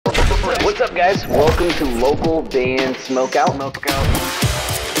What's up, guys? Welcome to local band Smokeout.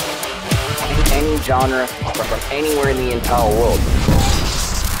 Any genre from anywhere in the entire world.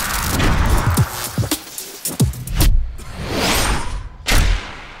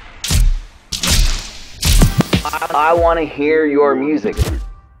 I want to hear your music.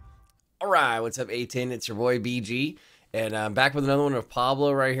 All right, what's up, A10? It's your boy BG, and I'm back with another one of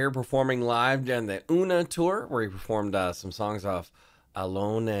Pablo right here, performing live on the Una tour, where he performed some songs off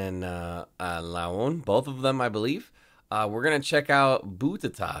Alone and Laon, both of them, I believe. We're gonna check out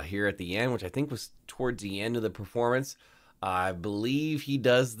Butata here at the end, which I think was towards the end of the performance. I believe he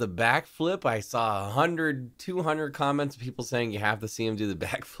does the backflip. I saw 100, 200 comments of people saying you have to see him do the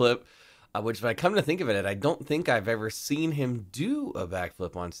backflip. Which, if I come to think of it, I don't think I've ever seen him do a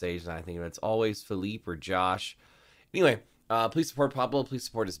backflip on stage. And I think it's always Philippe or Josh. Anyway, please support Pablo. Please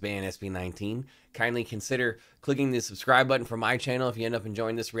support his band, SB19. Kindly consider clicking the subscribe button for my channel if you end up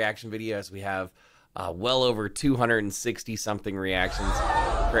enjoying this reaction video, as we have well over 260-something reactions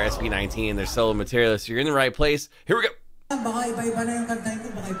for SB19 and their solo material. So you're in the right place. Here we go. Baka iba-iba na yung kanta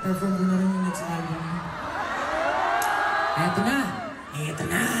nyo, baka i-perform mo na rin yung next album. Eto na! Eto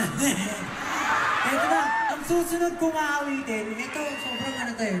na! Eto na! Ang susunod kong aawitin, ito, sobrang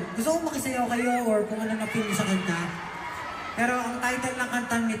ano tayo. Gusto kong makisayaw kayo or kung ano na-feel mo sa kanta. Pero ang title ng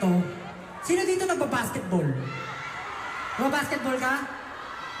kantang nito, sino dito nagbabasketball? Nagbabasketball ka?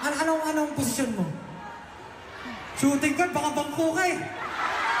 Anong posisyon mo? Shooting guard, baka bangko ka eh.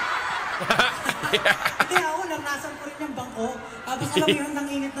 Hindi ako, naranasan ko rin yung bangko. Tapos alam mo yun,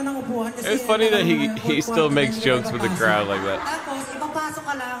 nanginit na ng upuan. It's funny that he still makes jokes with the crowd like that. Tapos, ipapasok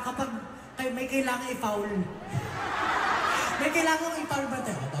ka lang kapag may kailangan i-foul. May kailangan i-foul ba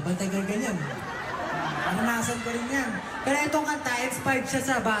tayo? Babantay ka ganyan. Naranasan ko rin yan. Pero itong kanta, inspired siya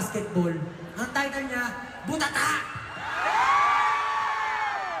sa basketball. Ang title niya, Butata!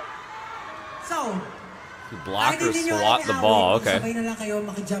 So, block or swat the ball, okay. Sabay na lang kayo,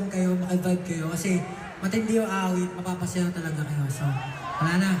 makijump kayo, makivibe kayo. Kasi matindi yung awit, mapapasayaw talaga kayo. So,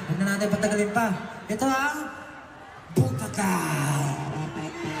 wala na. Huwag na natin patagalin pa. Ito ang Butata!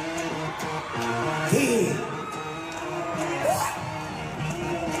 Hey!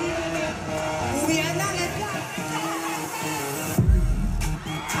 Uwihan na, let's go!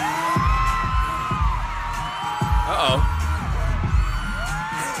 Uh-oh.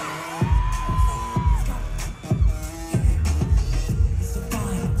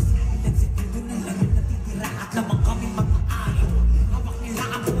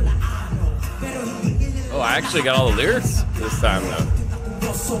 Oh, I actually got all the lyrics this time, though.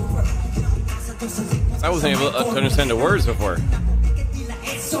 I wasn't able to understand the words before.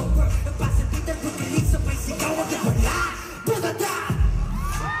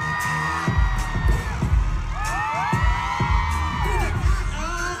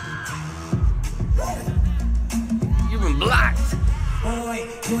 You've been blocked.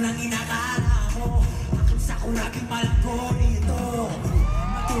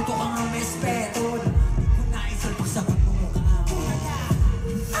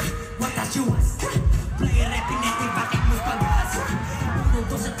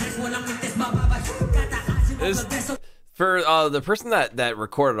 For the person that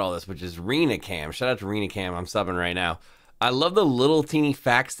recorded all this, which is Rena Cam. Shout out to Rena Cam. I'm subbing right now. I love the little teeny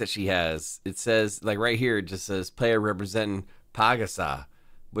facts that she has. It says, like right here, it just says player representing Pagasa.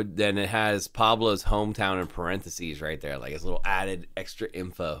 But then it has Pablo's hometown in parentheses right there. Like it's a little added extra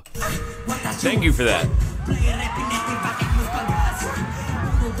info. Thank you for that.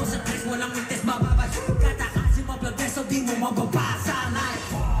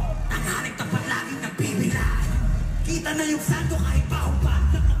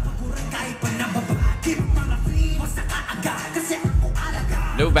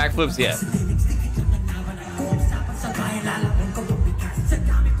 No backflips yet.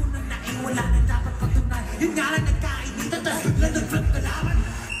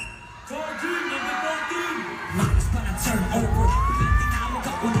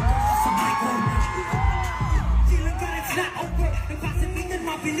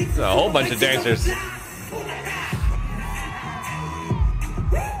 It's a whole bunch of dancers.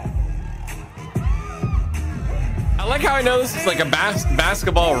 I like how I know this is like a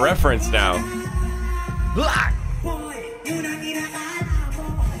basketball reference now. Black.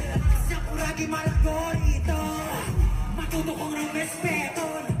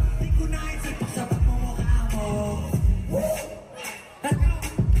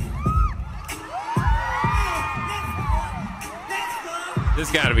 This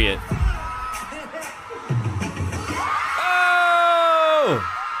gotta be it. Oh!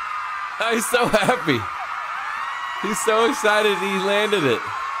 He's so happy. He's so excited he landed it.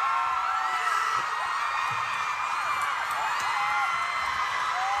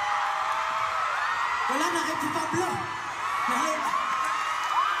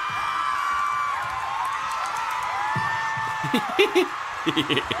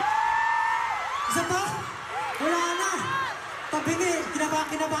 Isa pa? Wala na. Tabingi,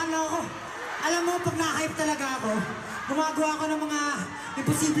 kinabahan lang ako. Alam mo, pag na-hype talaga ako, gumagawa ako ng mga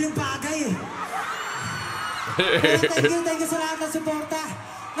imposibleng bagay eh. Thank you sa lahat ng suporta.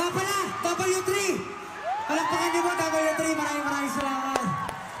 Nga pala, W3! Palakpakan niyo mo, W3. Maraming salamat.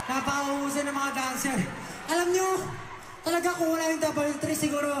 Napakahusay ng mga dancer. Alam niyo, talaga kung wala yung W3,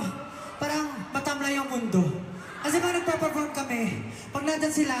 siguro parang matamlay ang mundo. Kasi pag nagpa-perform kami, pag nandyan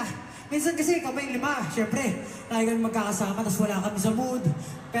sila, minsan kasi kami 5, syempre, lagi kami magkakasama, tapos wala kami sa mood.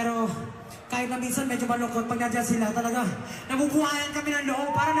 Pero kahit na minsan medyo malungkot, pag nandyan sila, talaga nabubuhayan kami ng loob,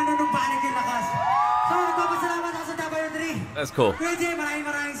 parang nanunumbalik yung lakas. So, nagpapasalamat ako sa W3. That's cool. Kuya Jay,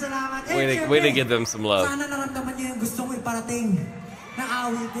 maraming salamat. Way to give them some love. Sana naramdaman niyo yung gusto ko iparating na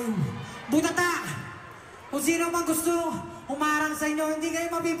awitin. Butata! Kung sino man gusto umarang sa inyo, hindi kayo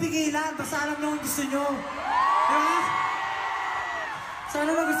mapipigilan. Basta alam nyo ang gusto nyo. Diba?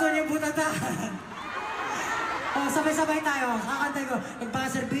 Sana na gusto niyo Butata. Sabay-sabay tayo. Kakantay ko.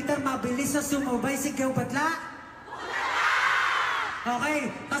 Nagpasir Peter, mabilis na sumubay. Sigaw batla.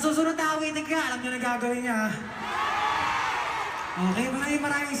 Okay. Kasusunod na awitin ka. Alam nyo na gagawin niya. Okay.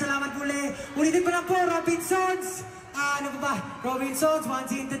 Maraming salamat muli. Ulitin ko na po, Robinsons. Ano ba? Robinsons,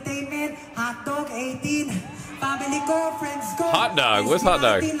 1T Entertainment, Hotdog, 18, family ko, friends ko. Hotdog? What's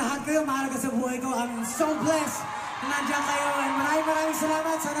Hotdog? Lahat kayo, mahalaga sa buhay ko. I'm so blessed na nandiyan kayo. And maraming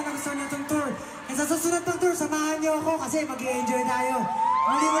salamat. Sana nagustuhan niyo itong tour. And sa susunod pang tour, samahan niyo ako kasi mag-i-enjoy tayo.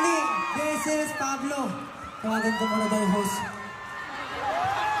 Muli-muli, this is Pablo. Tawagan ko muna tayo host.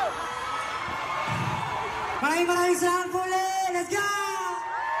 Maraming salamat muli. Let's go!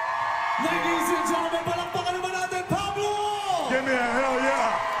 Ladies and gentlemen, palakpakan naman natin, Pablo! Give me a hell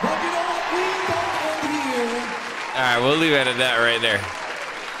yeah! But you know what? We don't end here. All right, we'll leave it at that right there.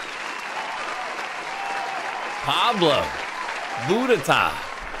 Pablo, Butata.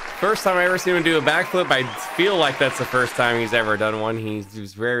 First time I ever seen him do a backflip. I feel like that's the first time he's ever done one. He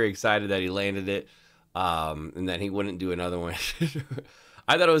was very excited that he landed it, and that he wouldn't do another one.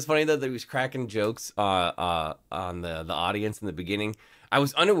 I thought it was funny that he was cracking jokes on the audience in the beginning. I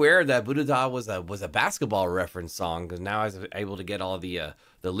was unaware that Butata was a basketball reference song, because now I was able to get all the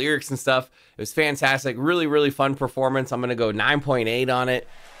lyrics and stuff. It was fantastic, really fun performance. I'm gonna go 9.8 on it,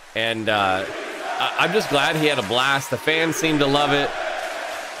 and I'm just glad he had a blast. The fans seem to love it.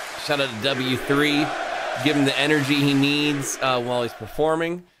 Shout out to W3, give him the energy he needs while he's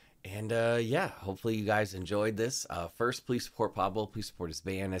performing. And yeah, hopefully you guys enjoyed this. First, please support Pablo. Please support his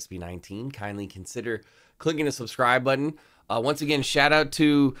band, SB19. Kindly consider clicking the subscribe button. Once again, shout out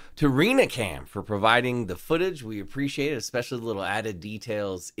to RenaCam for providing the footage. We appreciate it, especially the little added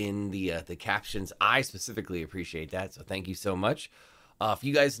details in the captions. I specifically appreciate that, so thank you so much. If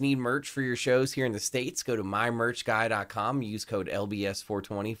you guys need merch for your shows here in the States, go to mymerchguy.com. Use code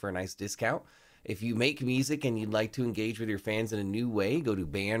LBS420 for a nice discount. If you make music and you'd like to engage with your fans in a new way, go to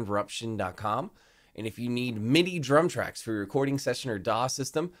bandruption.com. And if you need MIDI drum tracks for your recording session or DAW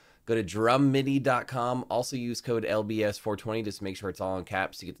system, go to drummidi.com. Also use code LBS420. Just make sure it's all in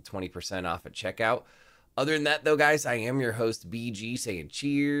caps to get the 20% off at checkout. Other than that, though, guys, I am your host, BG, saying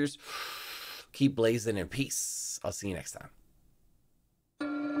cheers. Keep blazing and peace. I'll see you next time.